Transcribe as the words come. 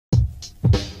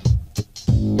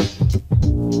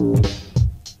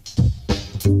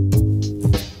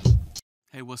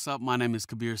what's up? My name is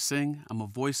Kabir Singh. I'm a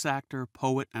voice actor,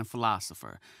 poet, and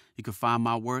philosopher. You can find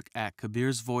my work at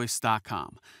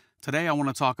Kabirsvoice.com. Today, I want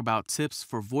to talk about tips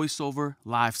for voiceover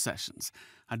live sessions.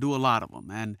 I do a lot of them,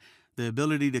 and the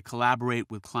ability to collaborate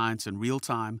with clients in real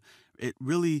time, it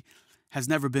really has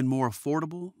never been more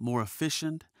affordable, more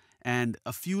efficient, and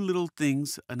a few little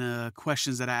things and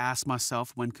questions that I ask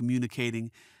myself when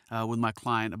communicating with my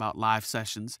client about live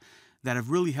sessions that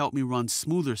have really helped me run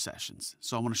smoother sessions.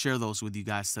 So I want to share those with you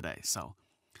guys today. So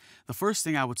the first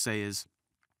thing I would say is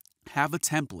have a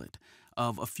template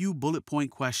of a few bullet point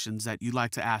questions that you'd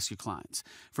like to ask your clients.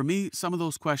 For me, some of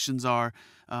those questions are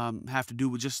have to do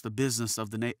with just the business of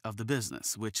the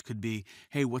business, which could be,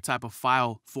 hey, what type of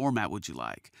file format would you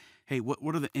like? Hey,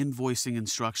 what are the invoicing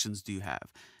instructions do you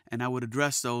have? And I would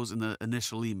address those in the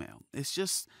initial email.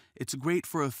 It's great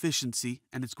for efficiency,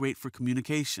 and it's great for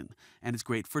communication, and it's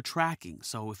great for tracking.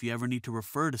 So if you ever need to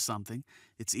refer to something,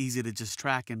 it's easy to just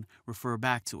track and refer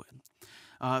back to it.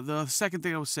 The second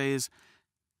thing I would say is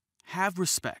have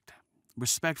respect.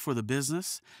 Respect for the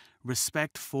business,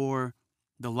 respect for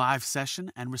the live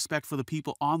session, and respect for the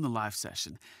people on the live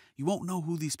session. You won't know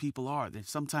who these people are. There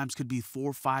sometimes could be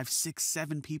 4, 5, 6,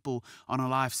 7 people on a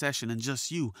live session and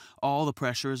just you. All the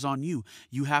pressure is on you.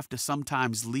 You have to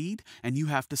sometimes lead and you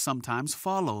have to sometimes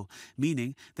follow,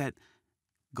 meaning that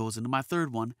goes into my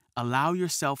third one, allow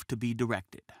yourself to be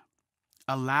directed.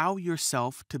 Allow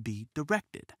yourself to be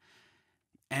directed.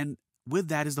 And with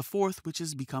that is the fourth, which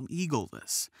is become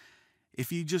egoless.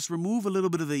 If you just remove a little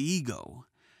bit of the ego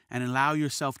and allow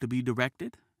yourself to be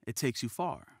directed, it takes you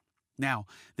far. Now,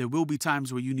 there will be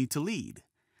times where you need to lead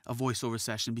a voiceover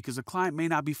session because a client may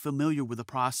not be familiar with the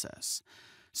process.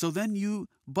 So then you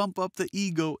bump up the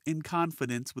ego in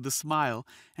confidence with a smile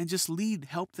and just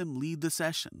help them lead the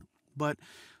session. But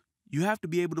you have to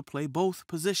be able to play both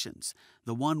positions,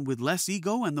 the one with less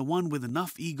ego and the one with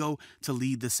enough ego to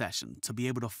lead the session, to be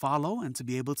able to follow and to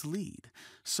be able to lead.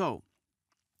 So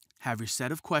have your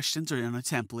set of questions or in a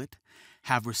template,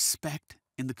 have respect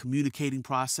in the communicating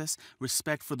process,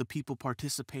 respect for the people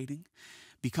participating,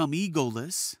 become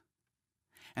egoless,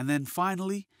 and then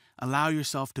finally, allow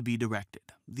yourself to be directed.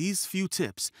 These few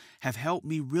tips have helped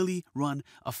me really run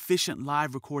efficient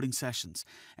live recording sessions.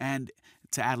 And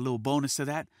to add a little bonus to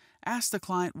that, ask the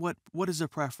client what is their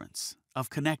preference of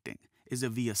connecting. Is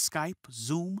it via Skype,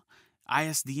 Zoom,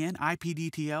 ISDN,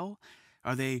 iPDTL?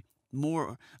 Are they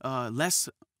more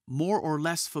or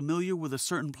less familiar with a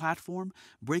certain platform?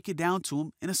 Break it down to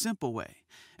them in a simple way.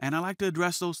 And I like to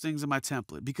address those things in my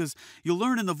template because you'll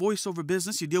learn in the voiceover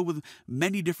business, you deal with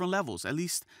many different levels. At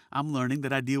least I'm learning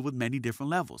that I deal with many different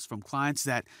levels, from clients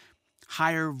that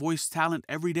hire voice talent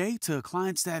every day to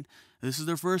clients that this is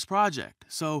their first project.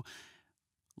 So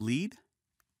lead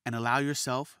and allow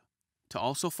yourself to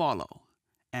also follow.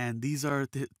 And these are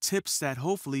the tips that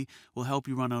hopefully will help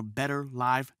you run a better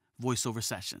live voiceover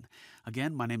session.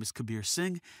 Again, my name is Kabir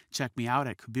Singh. Check me out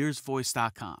at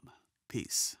Kabirsvoice.com.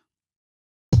 Peace.